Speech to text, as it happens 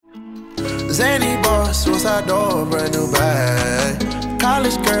Zany boss, suicide door, brand new bag.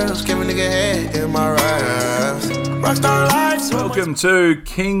 College girls, give a nigga head in my raps. Rockstar life. Welcome to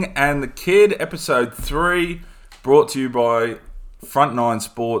King and the Kid, episode 3, brought to you by Front 9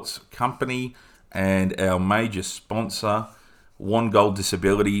 Sports Company and our major sponsor, One Gold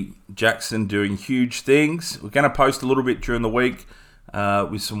Disability. Jackson doing huge things. We're going to post a little bit during the week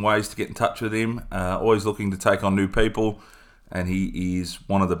with some ways to get in touch with him. Always looking to take on new people, and he is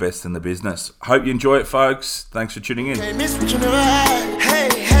one of the best in the business. Hope you enjoy it, folks. Thanks for tuning in.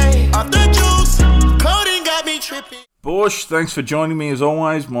 Bush, thanks for joining me as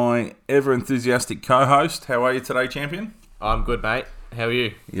always, my ever-enthusiastic co-host. How are you today, champion? I'm good, mate. How are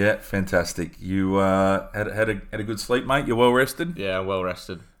you? Yeah, fantastic. You had a good sleep, mate? You're well rested? Yeah, I'm well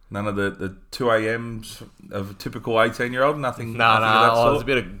rested. None of the 2 a.m.s of a typical 18-year-old? Nothing? No, nothing of that I was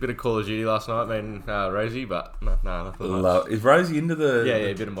sort? a bit of Call of Duty last night, man, Rosie, but no, nothing much. Is Rosie into the Yeah,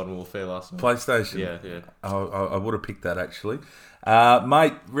 a bit of Modern Warfare last night. PlayStation? Yeah. I would have picked that, actually.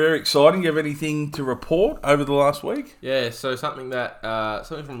 Mate, very exciting. You have anything to report over the last week? Yeah, so something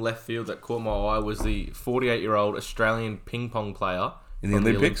from left field that caught my eye was the 48-year-old Australian ping pong player In the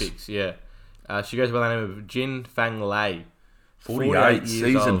Olympics? Yeah. She goes by the name of Jin Fang Lei. 48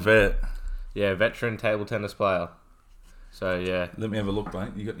 seasoned vet. Yeah, veteran table tennis player. So, yeah. Let me have a look, mate.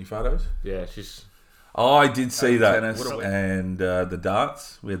 You got any photos? Yeah, she's... Oh, I did see that. Tennis And the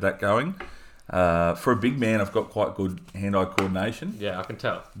darts. We had that going. For a big man, I've got quite good hand-eye coordination. Yeah, I can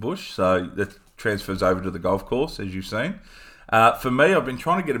tell. Bush, so that transfers over to the golf course, as you've seen. For me, I've been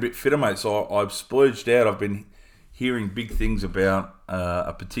trying to get a bit fitter, mate, so I've splurged out. I've been hearing big things about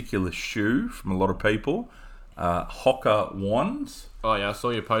a particular shoe from a lot of people. Hoka Wands. Oh, yeah, I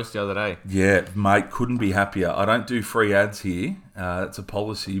saw your post the other day. Yeah, mate, couldn't be happier. I don't do free ads here. It's a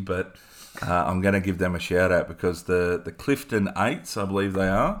policy, but I'm going to give them a shout-out because the Clifton 8s, I believe they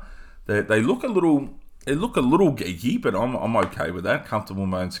are, they look a little geeky, but I'm okay with that. Comfortable in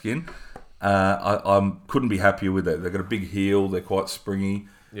my own skin. I couldn't be happier with it. They've got a big heel. They're quite springy.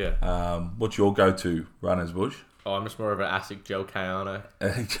 Yeah. What's your go-to runners, Bush? Oh, I'm just more of an ASIC Gel Kayano.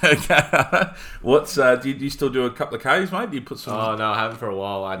 What's do you still do a couple of Ks, mate? Do you put some? Oh no, I haven't for a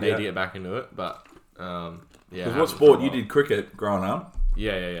while. I need to get back into it, but yeah. Because what sport you did cricket growing up?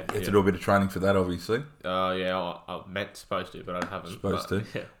 Yeah. You have to do a bit of training for that, obviously. Yeah, I meant supposed to, but I haven't.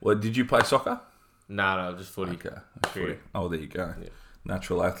 Yeah. Well, did you play soccer? No, just footy. Okay, footy. Oh, there you go. Yeah.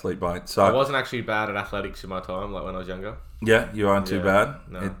 Natural athlete, mate. So I wasn't actually bad at athletics in my time, like when I was younger. Yeah, you aren't too bad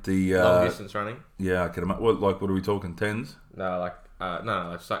no. at the long distance running. Yeah, I can imagine. What are we talking? 10s? No,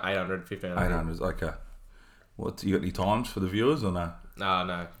 it's like 800, 1500. 800s. Okay. What you got any times for the viewers or no? No.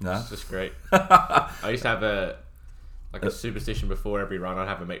 No? It's just great. I used to have a superstition before every run. I'd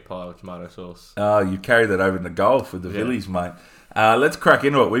have a meat pie with tomato sauce. Oh, you carry that over into golf with the Villies, mate. Let's crack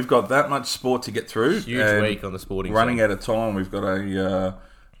into it. We've got that much sport to get through. Huge week on the sporting Running scene. out of time. We've got a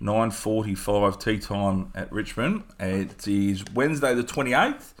 9:45 tea time at Richmond. It is Wednesday the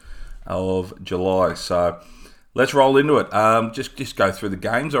 28th of July. So let's roll into it. Just go through the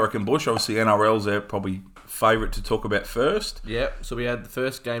games. I reckon, Bush. Obviously, NRL's our probably favourite to talk about first. Yep, so we had the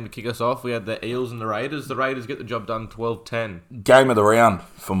first game to kick us off. We had the Eels and the Raiders. The Raiders get the job done 12-10. Game of the round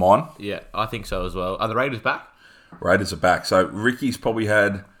for mine. Yeah, I think so as well. Are the Raiders back? Raiders are back. So Ricky's probably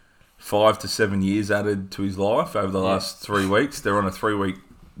had 5 to 7 years added to his life over the last 3 weeks. They're on a 3-week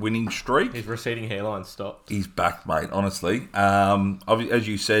winning streak. His receding hairline stopped. He's back, mate, honestly. As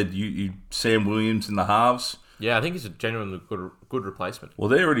you said, you Sam Williams in the halves. Yeah, I think he's a genuinely good replacement. Well,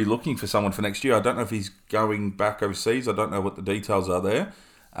 they're already looking for someone for next year. I don't know if he's going back overseas. I don't know what the details are there.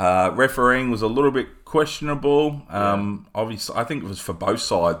 Refereeing was a little bit questionable. Obviously, I think it was for both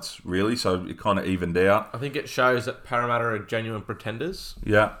sides, really, so it kind of evened out. I think it shows that Parramatta are genuine pretenders.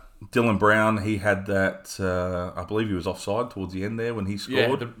 Yeah. Dylan Brown, he had that, I believe he was offside towards the end there when he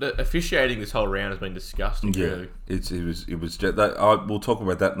scored. Yeah, the officiating this whole round has been disgusting, really. It was just that, we'll talk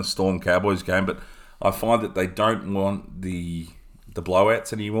about that in the Storm Cowboys game, but I find that they don't want the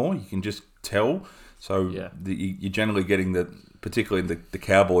blowouts anymore. You can just tell. So you're generally getting particularly the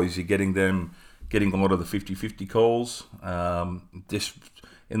Cowboys, you're getting a lot of the 50-50 calls. This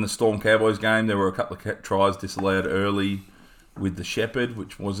in the Storm Cowboys game, there were a couple of tries disallowed early with the Shepherd,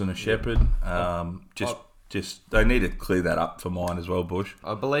 which wasn't a Shepherd. Just they need to clear that up for mine as well, Bush.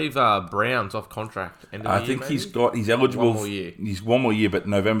 I believe Brown's off contract. End of the year, maybe? he's eligible. 1 more year. He's 1 more year, but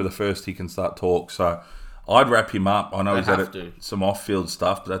November the 1st he can start talk. So I'd wrap him up. I know he's had some off-field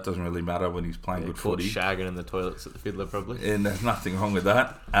stuff, but that doesn't really matter when he's playing good footy. Shagging in the toilets at the Fiddler, probably. And there's nothing wrong with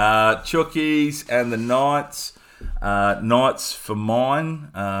that. Chookies and the Knights. Knights for mine.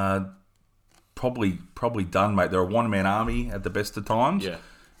 Probably done, mate. They're a one-man army at the best of times. Yeah.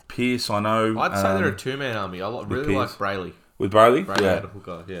 Pierce, I know. I'd say they're a two-man army. I really like Brayley. With Brayley?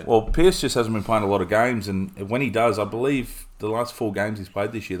 Yeah. Well, Pierce just hasn't been playing a lot of games, and when he does, I believe the last 4 games he's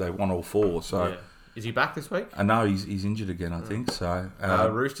played this year, they've won all 4. So, yeah. Is he back this week? I know he's injured again, I think. So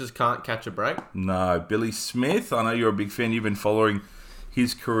Roosters can't catch a break? No. Billy Smith, I know you're a big fan. You've been following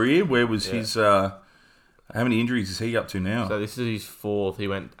his career. Where was his... how many injuries is he up to now? So this is his 4th. He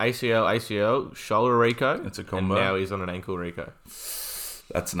went ACL, shoulder Rico. That's a combo. And now he's on an ankle Rico.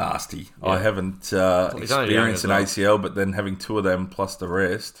 That's nasty. Yeah. I haven't experienced an ACL, but then having 2 of them plus the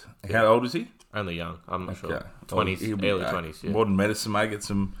rest. How old is he? Only young. I'm not sure. 20s, early 20s. Yeah. Modern medicine, mate. Get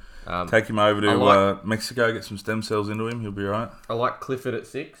some... take him over to Mexico, get some stem cells into him. He'll be right. I like Clifford at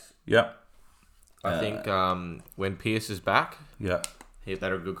 6. Yep. I think when Pierce is back... Yeah.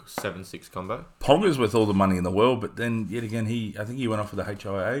 They're a good 7-6 combo. Ponga's worth all the money in the world, but then yet again, I think he went off with the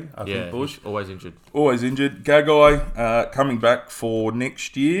HIA. I think Bush always injured. Gagai coming back for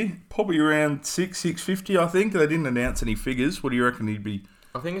next year, probably around 650. I think they didn't announce any figures. What do you reckon he'd be?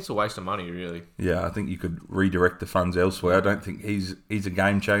 I think it's a waste of money, really. Yeah, I think you could redirect the funds elsewhere. I don't think he's a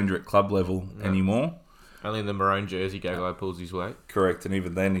game changer at club level anymore. Only in the maroon jersey, Gagai pulls his weight. Correct, and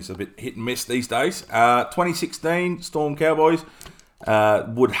even then, he's a bit hit and miss these days. 2016 Storm Cowboys.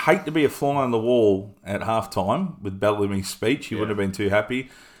 Would hate to be a fly on the wall at halftime with Bellamy's speech. He wouldn't have been too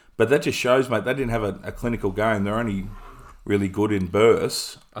happy. But that just shows, mate, they didn't have a clinical game. They're only really good in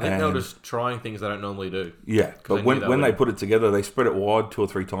bursts. I think they were just trying things they don't normally do. Yeah, but when they put it together, they spread it wide 2 or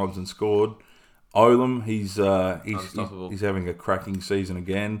 3 times and scored. Olam, he's having a cracking season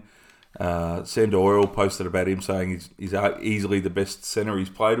again. Sam Doyle posted about him saying he's easily the best centre he's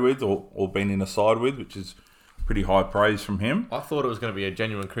played with or been in a side with, which is pretty high praise from him. I thought it was going to be a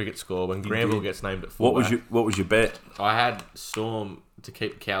genuine cricket score when Granville gets named at fullback. What was your bet? I had Storm to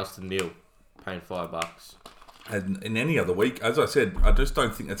keep cows to nil, paying $5. And in any other week, as I said, I just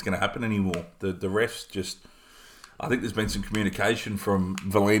don't think that's going to happen anymore. The refs just... I think there's been some communication from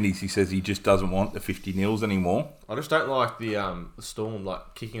Volandis. He says he just doesn't want the 50 nils anymore. I just don't like the Storm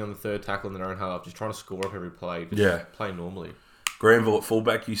kicking on the third tackle in their own half, just trying to score up every play. Just play normally. Granville at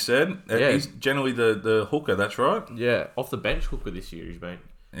fullback, you said. Yeah. He's generally the hooker, that's right. Yeah, off the bench hooker this year he's been.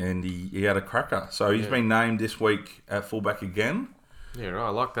 And he had a cracker. So he's been named this week at fullback again. Yeah, right, I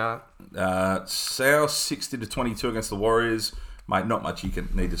like that. South 60-22 against the Warriors. Mate, not much you can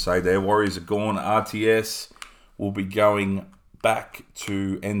need to say there. Warriors are gone. RTS will be going back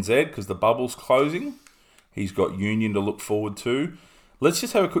to NZ because the bubble's closing. He's got Union to look forward to. Let's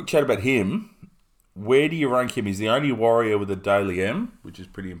just have a quick chat about him. Where do you rank him? He's the only Warrior with a Daily M, which is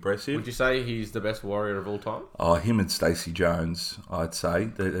pretty impressive. Would you say he's the best Warrior of all time? Oh, him and Stacey Jones, I'd say.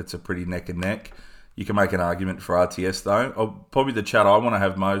 That's a pretty neck and neck. You can make an argument for RTS, though. Probably the chat I want to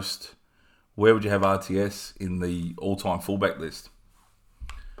have most, where would you have RTS in the all-time fullback list?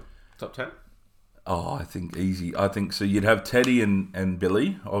 Top 10? Oh, I think easy. I think so. You'd have Teddy and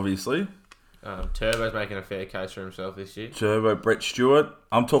Billy, obviously. Turbo's making a fair case for himself this year. Turbo, Brett Stewart.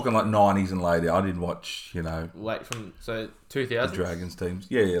 I'm talking like 90s and later. I didn't watch, late from 2000s? The Dragons teams.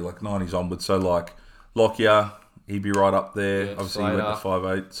 Yeah, like 90s onwards. So like Lockyer, he'd be right up there. Yeah, obviously Slater, he went to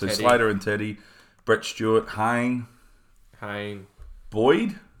 5'8". So Teddy. Slater and Teddy, Brett Stewart, Hayne,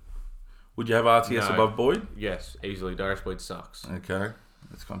 Boyd. Would you have RTS above Boyd? Yes, easily. Darius Boyd sucks. Okay,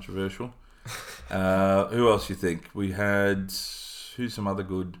 that's controversial. Who else you think? We had who's some other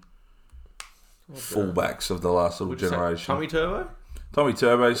good fullbacks of the last little generation? Tommy Turbo? Tommy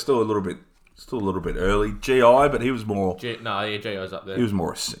Turbo still a little bit early. GI, but he was more. GI's up there. He was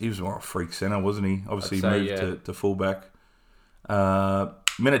more a freak centre, wasn't he? Obviously, he moved to fullback.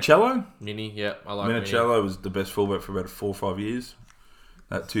 Minicello? Mini, yeah, I like Minicello was the best fullback for about 4 or 5 years.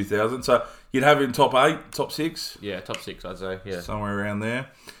 At 2000, so you'd have him top 8, top 6. Yeah, top 6, I'd say. Yeah, somewhere around there.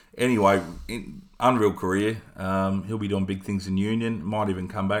 Anyway, unreal career. He'll be doing big things in Union. Might even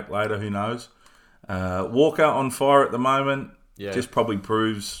come back later. Who knows? Walker on fire at the moment. Yeah. Just probably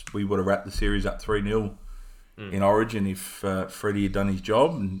proves we would have wrapped the series up 3-0 in Origin if Freddie had done his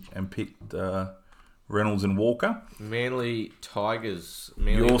job and picked Reynolds and Walker. Manly Tigers.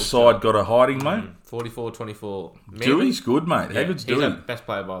 Your side got a hiding, mate. 44-24. Dewey's good, mate. How good's Dewey? He's the best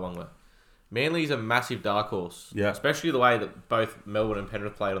player by a long way. Manly's a massive dark horse. Yeah. Especially the way that both Melbourne and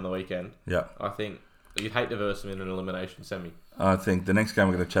Penrith played on the weekend. Yeah. I think you'd hate to verse them in an elimination semi. I think the next game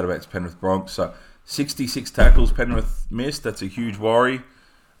we're going to chat about is Penrith Bronx. So 66 tackles Penrith missed. That's a huge worry.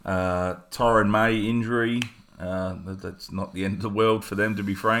 Tyron May injury. That's not the end of the world for them, to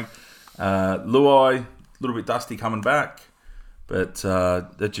be frank. Luai, a little bit dusty coming back. But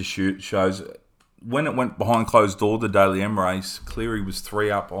that just shows... When it went behind closed door, the Daily M race, Cleary was 3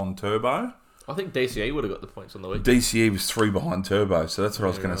 up on Turbo. I think DCE would have got the points on the weekend. DCE was 3 behind Turbo, so that's what I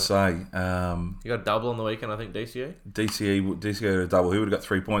was going to say. You got a double on the weekend, I think, DCE? DCE had a double. He would have got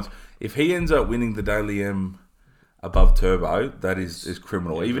 3 points. If he ends up winning the Daily M above Turbo, that is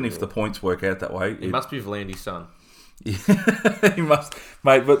criminal. Even if the points work out that way. He must be Vlandy's son. He must,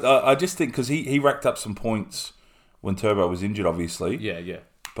 mate. But I just think because he racked up some points when Turbo was injured, obviously. Yeah.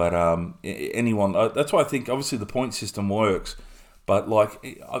 But anyone, that's why I think obviously the point system works. But like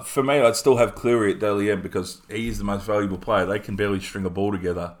for me, I'd still have Cleary at Daly M because he is the most valuable player. They can barely string a ball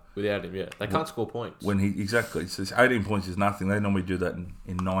together without him. Yeah, they can't score points. Exactly. So 18 points is nothing. They normally do that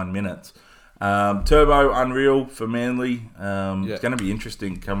in 9 minutes. Turbo unreal for Manly. It's going to be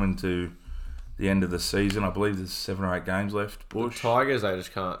interesting coming to the end of the season. I believe there's 7 or 8 games left. Bush. The Tigers, they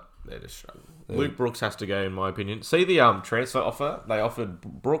just can't. They just struggle. Yeah. Luke Brooks has to go, in my opinion. See the transfer offer? They offered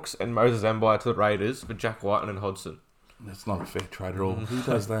Brooks and Moses Mbye to the Raiders for Jack Whiten and Hodgson. That's not a fair trade at all. Who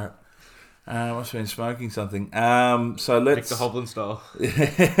does that? Must have been smoking something. So let's Victor Hovland style.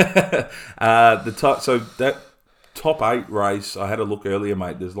 So that top 8 race, I had a look earlier,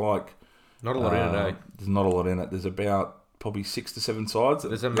 mate. There's like not a lot in it. Eh? There's not a lot in it. There's about probably 6 to 7 sides.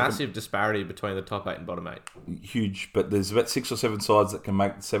 There's a massive disparity between the top 8 and bottom 8. Huge, but there's about 6 or 7 sides that can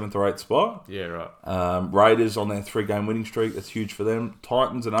make the 7th or 8th spot. Yeah, right. Raiders on their 3-game winning streak. That's huge for them.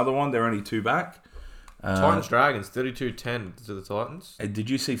 Titans, another one. They're only 2 back. Titans Dragons 32-10 to the Titans. Did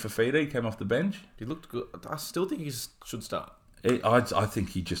you see Fafita? He came off the bench. He looked good. I still think he should start. I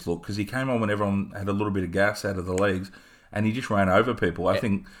think he just looked because he came on when everyone had a little bit of gas out of the legs, and he just ran over people.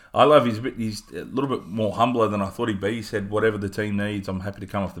 I love he's a little bit more humbler than I thought he'd be. He said, "Whatever the team needs, I'm happy to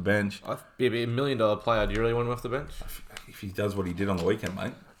come off the bench." Be a $1 million player. Do you really want him off the bench? If he does what he did on the weekend,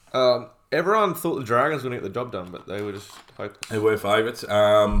 mate. Everyone thought the Dragons were going to get the job done, but they were just hopeless. They were favourites.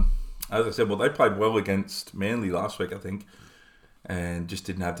 As I said, they played well against Manly last week, I think, and just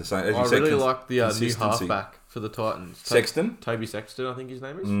didn't have the same. As you said, really like the new halfback for the Titans. Sexton? Toby Sexton, I think his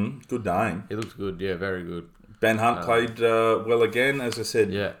name is. Good name. He looks good, yeah, very good. Ben Hunt played well again, as I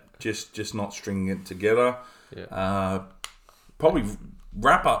said. Yeah. Just not stringing it together. Yeah. Probably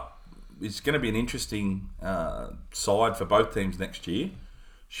wrap up is going to be an interesting side for both teams next year.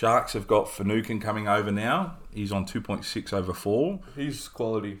 Sharks have got Finucane coming over now. He's on 2.6 over 4. He's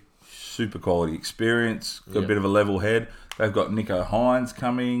quality. Super quality experience. Got a bit of a level head. They've got Nico Hines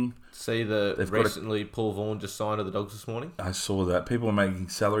coming. See recently Paul Vaughan just signed to the Dogs this morning. I saw that. People were making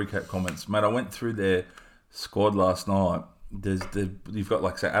salary cap comments. Mate, I went through their squad last night. You've got,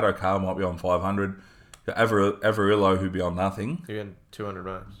 like, say, Addo Carr might be on 500. You've got Averillo who'd be on nothing. He's on 200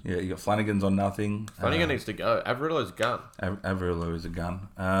 rounds. Yeah, you got Flanagan's on nothing. Flanagan needs to go. Averillo's a gun. Averillo is a gun.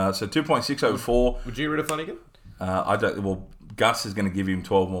 So 2.6 over 4. Would you get rid of Flanagan? I don't. Well, Gus is going to give him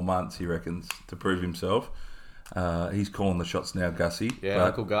 12 more months, he reckons, to prove himself. He's calling the shots now, Gussie. Yeah,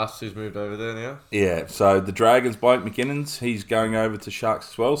 Uncle Gus, who's moved over there now. Yeah, so the Dragons, Blake McKinnon's, he's going over to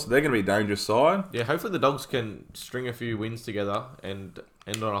Sharks as well, so they're going to be a dangerous side. Yeah, hopefully the Dogs can string a few wins together and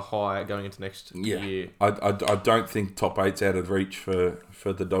end on a high going into next year. I don't think top 8's out of reach for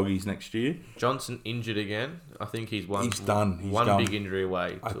the Doggies next year. Johnson injured again. I think he's done. He's one done. Big injury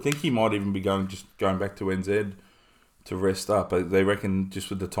away. I think he might even be going back to NZ to rest up. They reckon just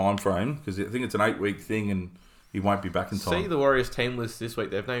with the time frame, because I think it's an 8-week thing and he won't be back in time. See the Warriors team list this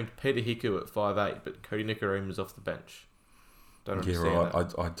week. They've named Peter Hiku at 5'8", but Cody Nicaramu's off the bench. Don't understand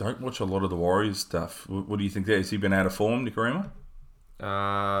that. I don't watch a lot of the Warriors stuff. What do you think there? Has he been out of form, Nicarima?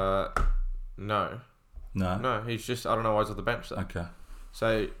 No, he's just, I don't know why he's off the bench though. Okay.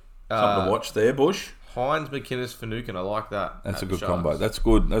 So something to watch there, Bush. Hines, McInnes, Finucane. I like that. That's a good combo. That's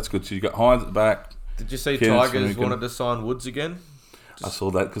good. So you got Hines at the back. Did you see Tigers wanted to sign Woods again? I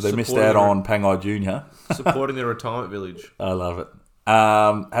saw that because they missed out on Pangai Jr. Supporting their retirement village. I love it.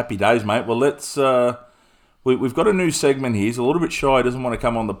 Happy days, mate. Well, let's. We've got a new segment here. He's a little bit shy. He doesn't want to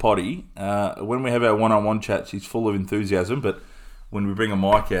come on the potty. When we have our one-on-one chats, he's full of enthusiasm. But when we bring a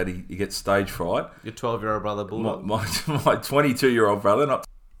mic out, he gets stage fright. Your 12-year-old brother, Bulldog. My 22-year-old brother.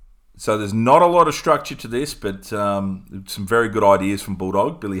 So there's not a lot of structure to this, but some very good ideas from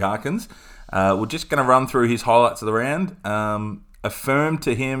Bulldog, Billy Harkins. We're just going to run through his highlights of the round. Affirmed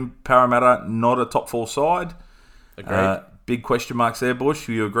to him, Parramatta, not a top 4 side. Agreed. Big question marks there, Bush.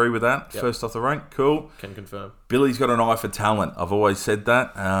 You agree with that? Yep. First off the rank, cool. Can confirm. Billy's got an eye for talent. I've always said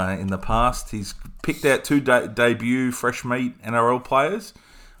that in the past. He's picked out 2 debut fresh meat NRL players.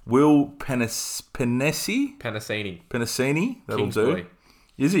 Will Penasini. That'll King's do. Boy.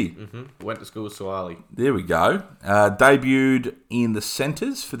 Is he? Mm-hmm. Went to school with Suwali. There we go. Debuted in the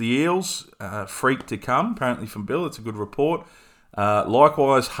centres for the Eels. Freak to come, apparently from Bill. It's a good report.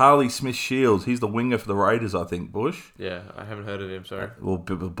 Likewise, Harley Smith-Shields. He's the winger for the Raiders, I think, Bush. Yeah, I haven't heard of him, sorry. Well,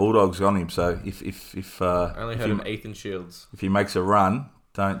 Bulldogs on him, so if I only heard of Ethan Shields. If he makes a run,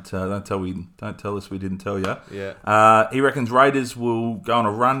 don't tell us we didn't tell you. Yeah. He reckons Raiders will go on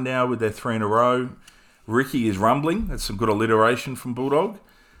a run now with their 3 in a row. Ricky is rumbling. That's some good alliteration from Bulldog.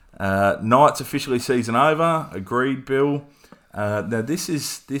 Knights officially season over. Agreed, Bill. Now this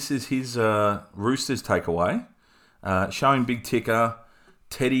is his Roosters takeaway. Showing big ticker.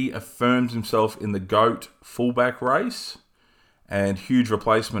 Teddy affirms himself in the GOAT fullback race, and huge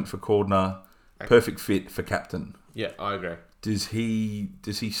replacement for Cordner. Perfect fit for captain. Yeah, I agree. Does he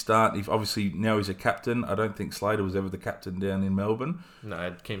start? If obviously now he's a captain. I don't think Slater was ever the captain down in Melbourne. No, I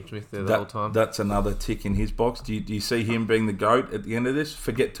had Kim Smith there the whole time. That's another tick in his box. Do you see him being the GOAT at the end of this?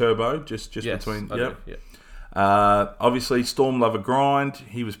 Forget Turbo, just yes, between. Yeah. Obviously, Storm love a grind.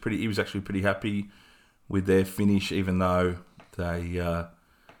 He was actually pretty happy with their finish, even though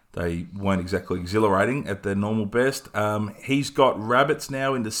they weren't exactly exhilarating at their normal best. He's got Rabbits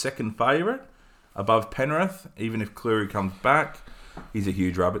now in the second favourite above Penrith, even if Cleary comes back. He's a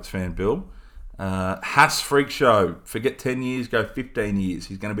huge Rabbits fan, Bill. Haas Freak Show. Forget 10 years, go 15 years.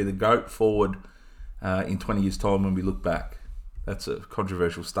 He's going to be the GOAT forward in 20 years' time when we look back. That's a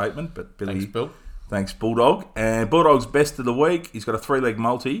controversial statement, but Billy... Thanks, Bill. Thanks, Bulldog. And Bulldog's best of the week. He's got a 3-leg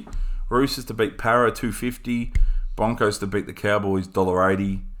multi. Roosters to beat Para, $2.50. Broncos to beat the Cowboys,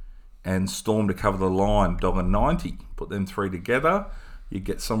 $1.80. And Storm to cover the line, $1.90. Put them 3 together. You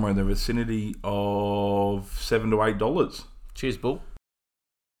get somewhere in the vicinity of $7 to $8. Cheers, Bull.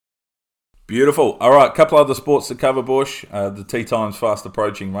 Beautiful. All right, a couple other sports to cover, Bush. The tea time's fast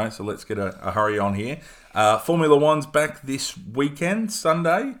approaching, mate, so let's get a hurry on here. Formula One's back this weekend,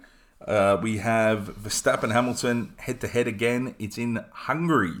 Sunday. We have Verstappen Hamilton head-to-head again. It's in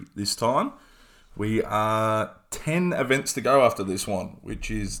Hungary this time. We are 10 events to go after this one,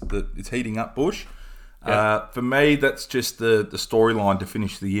 which is it's heating up, Bush. Yep. For me, that's just the storyline to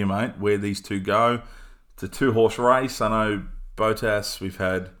finish the year, mate, where these two go. It's a 2-horse race. I know Bottas, we've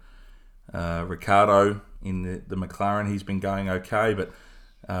had Ricciardo in the McLaren. He's been going okay, but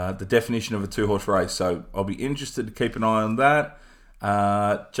the definition of a 2-horse race. So I'll be interested to keep an eye on that.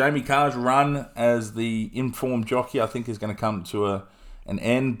 Jamie Carr's run as the informed jockey, I think, is going to come to an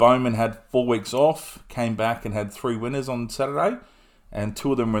end. Bowman had 4 weeks off, came back and had 3 winners on Saturday, and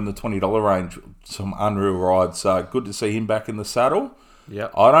 2 of them were in the $20 range. Some unreal rides. So good to see him back in the saddle.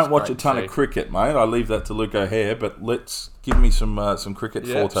 Yep, I don't watch a ton of cricket, mate. I leave that to Luke O'Hare, but let's give me some cricket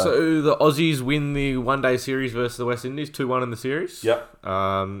forte. So the Aussies win the one-day series versus the West Indies, 2-1 in the series. Yep.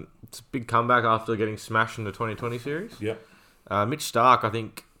 It's a big comeback after getting smashed in the 2020 series. Yep. Mitch Starc, I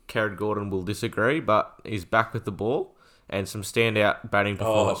think Kerrod Gordon will disagree, but he's back with the ball and some standout batting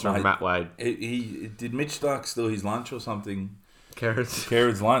performance from Matt Wade. Did Mitch Starc steal his lunch or something?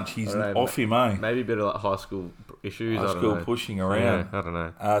 Kerrod's lunch. He's off him, eh? Maybe a bit of like high school issues. High school pushing around. Yeah, I don't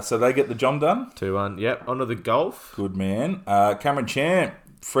know. So they get the job done? 2-1. Yep. On to the golf. Good man. Cameron Champ.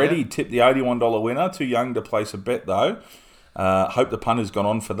 Freddie tipped the $81 winner. Too young to place a bet, though. Hope the punter's gone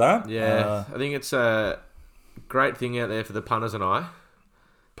on for that. Yeah. I think it's a great thing out there for the punters and I.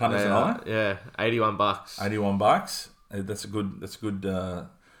 Yeah. $81. $81. That's a good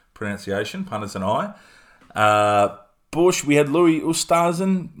pronunciation. Punters and I. Bush, we had Louis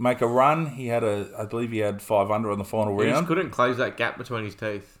Oosthuizen make a run. I believe he had 5 under on the final round. He just couldn't close that gap between his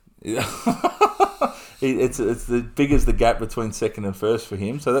teeth. It's the big as the gap between second and first for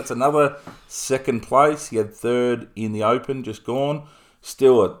him. So that's another second place. He had 3rd in the Open, just gone.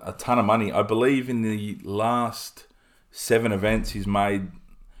 Still a ton of money. I believe in the last 7 events, he's made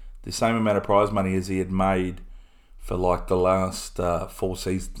the same amount of prize money as he had made for like the last 4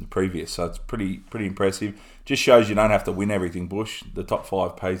 seasons previous. So it's pretty impressive. Just shows you don't have to win everything, Bush. The top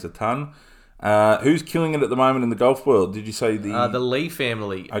 5 pays a ton. Who's killing it at the moment in the golf world? Did you say the Lee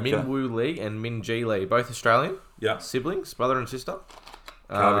family? Okay. Min Woo Lee and Min Ji Lee, both Australian. Yeah, siblings, brother and sister.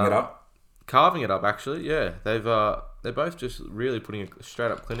 Carving it up, actually. Yeah, they're both just really putting a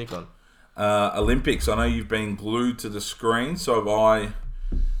straight up clinic on. Olympics. I know you've been glued to the screen, so have I.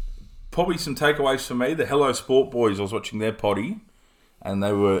 Probably some takeaways for me. The Hello Sport boys. I was watching their potty, and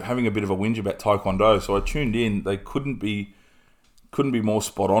they were having a bit of a whinge about Taekwondo. So I tuned in. They couldn't be more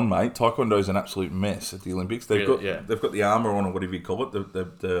spot on, mate. Taekwondo's an absolute mess at the Olympics. They've got the armour on, or whatever you call it,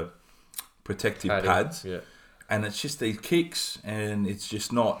 the protective pads. Yeah. And it's just these kicks, and it's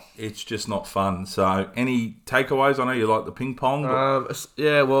just not fun. So, any takeaways? I know you like the ping pong.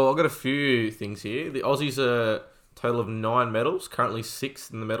 Yeah, well, I've got a few things here. The Aussies are a total of 9 medals, currently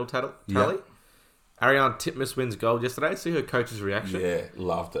 6th in the medal tally. Ariane Titmus wins gold yesterday. See her coach's reaction. Yeah,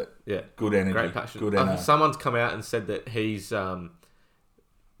 loved it. Yeah, good energy, great passion. Good energy. Someone's come out and said that he's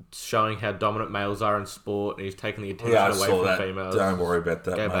showing how dominant males are in sport, and he's taking the attention away from females. Don't worry about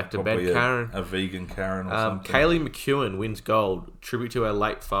that. Go mate. back to Probably bed, Karen. A vegan Karen or something. Kaylee McEwen wins gold, tribute to her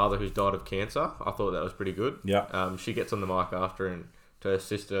late father who's died of cancer. I thought that was pretty good. Yeah. She gets on the mic after and to her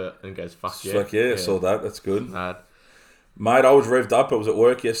sister and goes, "Fuck yeah!" Like, I saw that. That's good. Mad. Mate, I was revved up. I was at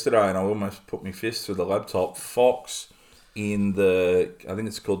work yesterday and I almost put my fist through the laptop. Fox in I think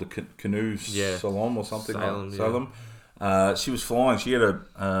it's called the Canoe Salon or something. Salem. She was flying. She had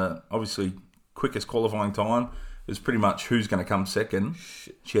obviously quickest qualifying time. It was pretty much who's going to come second.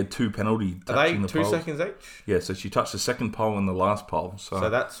 She had 2 penalty touching the pole. Are they 2 seconds each? Yeah, so she touched the second pole and the last pole. So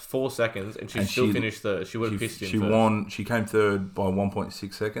that's 4 seconds, and she still finished third. She would have pissed in. She won. She came third by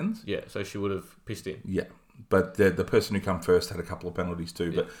 1.6 seconds. Yeah, so she would have pissed in. Yeah. But the person who came first had a couple of penalties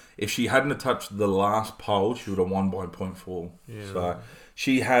too. Yeah. But if she hadn't have touched the last pole, she would have won by 0.4. Yeah. So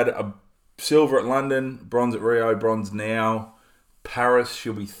she had a silver at London, bronze at Rio, bronze now. Paris,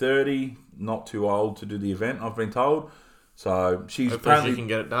 she'll be 30, not too old to do the event, I've been told. So she can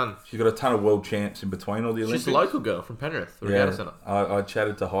get it done. She's got a ton of world champs in between all the Olympics. She's a local girl from Penrith, the Regatta Centre. I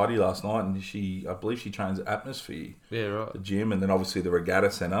chatted to Heidi last night, and I believe she trains at Atmosphere. Yeah, right. The gym, and then obviously the Regatta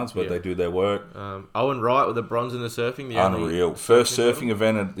Centres where they do their work. Owen Wright with the bronze in the surfing. Unreal. First surfing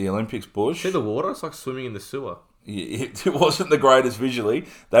event at the Olympics, Bush. See the water? It's like swimming in the sewer. It wasn't the greatest visually.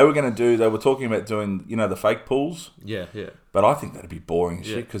 They were talking about doing, the fake pools. Yeah. But I think that'd be boring as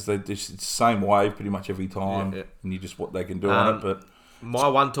shit because it's the same wave pretty much every time, and you just what they can do on it. But my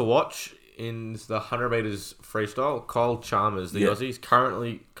one to watch in the 100 meters freestyle, Kyle Chalmers, the Aussie's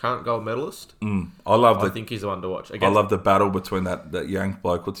current gold medalist. I think he's the one to watch. I love the battle between that young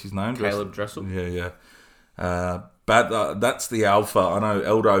bloke. What's his name? Caleb Dressel. Yeah. But that's the alpha. I know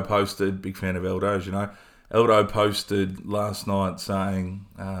Eldo posted. Big fan of Eldo, as you know. Eldo posted last night saying,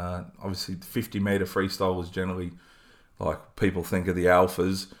 obviously, 50-metre freestyle is generally like people think of the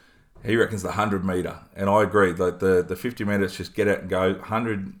alphas. He reckons the 100-metre, and I agree. Like the 50 metres, just get out and go.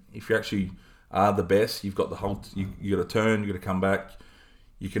 100, if you actually are the best, you've got the whole. You got to turn, you got to come back.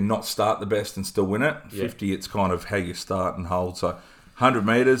 You can not start the best and still win it. 50, it's kind of how you start and hold. So 100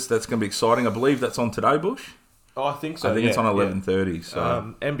 metres, that's going to be exciting. I believe that's on today, Bush. Oh, I think so. I think it's on 11:30.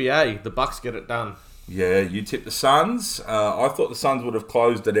 So NBA, the Bucks get it done. Yeah, you tipped the Suns. I thought the Suns would have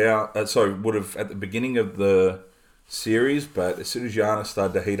closed it out. Would have at the beginning of the series, but as soon as Giannis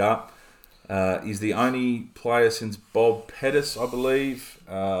started to heat up, he's the only player since Bob Pettis, I believe,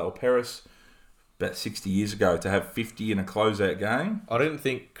 or Paris, about 60 years ago, to have 50 in a closeout game. I didn't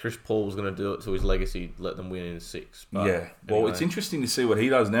think Chris Paul was going to do it to his legacy, let them win in 6. But yeah, well, anyway. It's interesting to see what he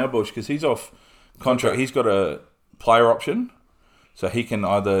does now, Bush, because he's off contract. He's got a player option. So he can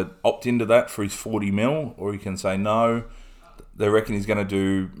either opt into that for his 40 mil, or he can say no. They reckon he's going to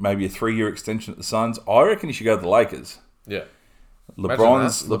do maybe a 3-year extension at the Suns. I reckon he should go to the Lakers. Yeah.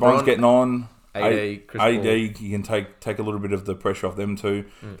 LeBron's getting on. AD, Chris AD, Paul. you can take a little bit of the pressure off them too.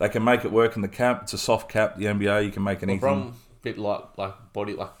 They can make it work in the cap. It's a soft cap. The NBA, you can make anything. LeBron, bit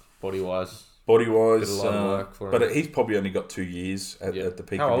body wise. Body wise, a lot of work for him. but he's probably only got 2 years at the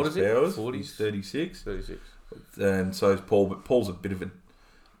peak How of old his is he? powers. 40s? He's 36. 36. And so is Paul, but Paul's a bit of a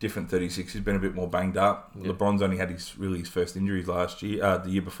different 36. He's been a bit more banged up. Yeah. LeBron's only had his first injuries last year, the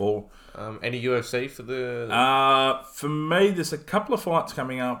year before. Any UFC for the? For me, there's a couple of fights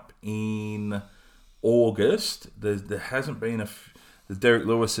coming up in August. There hasn't been the Derek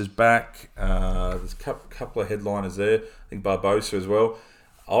Lewis is back. There's a couple of headliners there. I think Barbosa as well.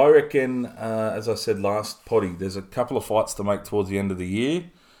 I reckon, as I said last potty, there's a couple of fights to make towards the end of the year.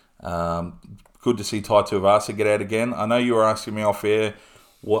 Good to see Tai Tuivasa get out again. I know you were asking me off air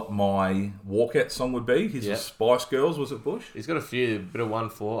what my walkout song would be. His Spice Girls, was it, Bush? He's got a few, bit of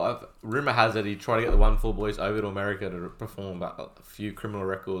 1-4. Rumour has it he tried to get the 1-4 boys over to America to perform, but a few criminal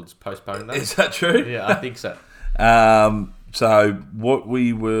records postponed that. Is that true? Yeah, I think so. So what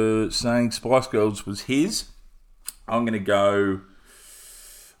we were saying, Spice Girls was his. I'm going to go...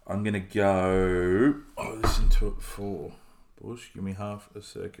 I'll listen to it before. Bush, give me half a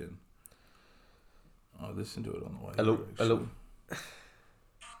second. I'll listen to it on the way. Hello.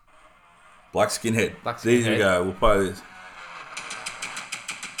 Black Skinhead. There you go. We'll play this.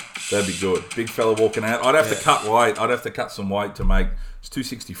 That'd be good. Big fella walking out. I'd have to cut weight. I'd have to cut some weight to make... It's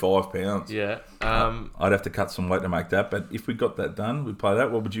 265 pounds. Yeah. I'd have to cut some weight to make that. But if we got that done, we'd play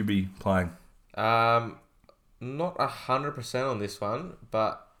that. What would you be playing? Not 100% on this one,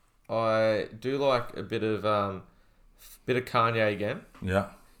 but I do like a bit of Kanye again. Yeah.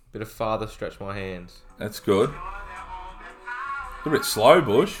 Bit of Father Stretch My Hands. That's good. A bit slow,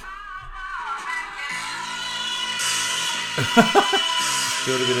 Bush.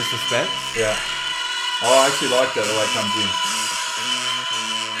 Build a bit of suspense. Yeah. Oh, I actually like that the way it comes in.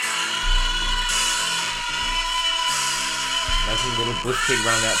 Imagine a little bush pig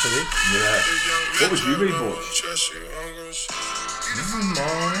running out to this. Yeah. What would you be, Bush?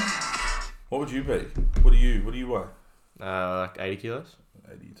 What would you be? What do you weigh? Like 80 kilos.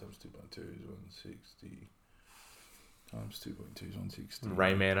 80 times 2.2 is 160. Times 2.2 is 160.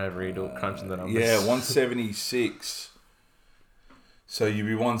 Rayman over here crunching the numbers. Yeah, 176. So you'd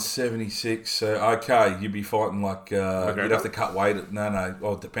be 176. So okay, you'd be fighting like you'd have to cut weight. No.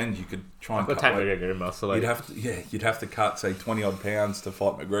 Well, it depends. You could try and cut weight. McGregor in muscle. You'd have to cut say 20 odd pounds to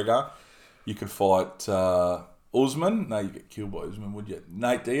fight McGregor. You could fight Usman. No, you get killed by Usman, would you?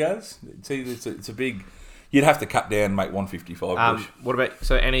 Nate Diaz. See, it's a big. You'd have to cut down and make 155. Bush. What about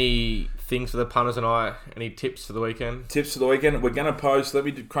any things for the punters and I? Any tips for the weekend? Tips for the weekend. We're going to post. Let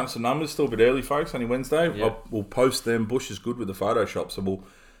me crunch some numbers. Still a bit early, folks. Only Wednesday. Yep. We'll post them. Bush is good with the Photoshop, so we'll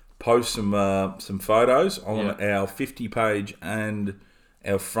post some photos on our 50 page and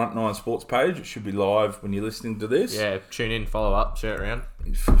our Front Nine Sports page. It should be live when you're listening to this. Yeah, tune in, follow up, share it around.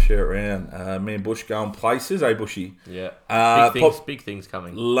 Share it around. Me and Bush going places, Bushy? Yeah. Big things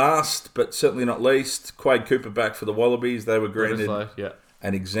coming. Last, but certainly not least, Quade Cooper back for the Wallabies. They were granted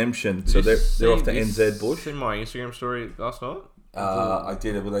an exemption. So they're off to NZ, Bush. In my Instagram story last night? I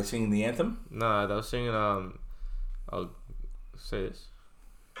did. Were they singing the anthem? No, they were singing, I'll say this.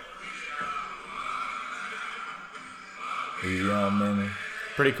 Yeah, man.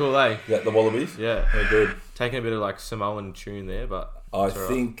 Pretty cool, eh? The Wallabies? Yeah. They're good. Taking a bit of like Samoan tune there, but I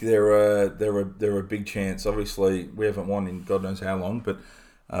think they're a big chance. Obviously, we haven't won in God knows how long, but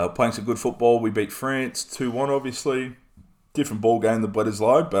playing some good football. We beat France 2-1, obviously. Different ball game than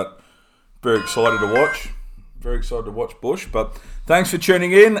Bledisloe, but very excited to watch. Very excited to watch Bush. But thanks for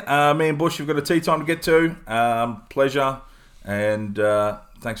tuning in. Me and Bush have got a tea time to get to. Pleasure. And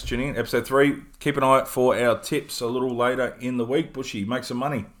thanks for tuning in. Episode 3. Keep an eye out for our tips a little later in the week. Bushy, make some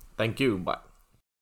money. Thank you. Bye.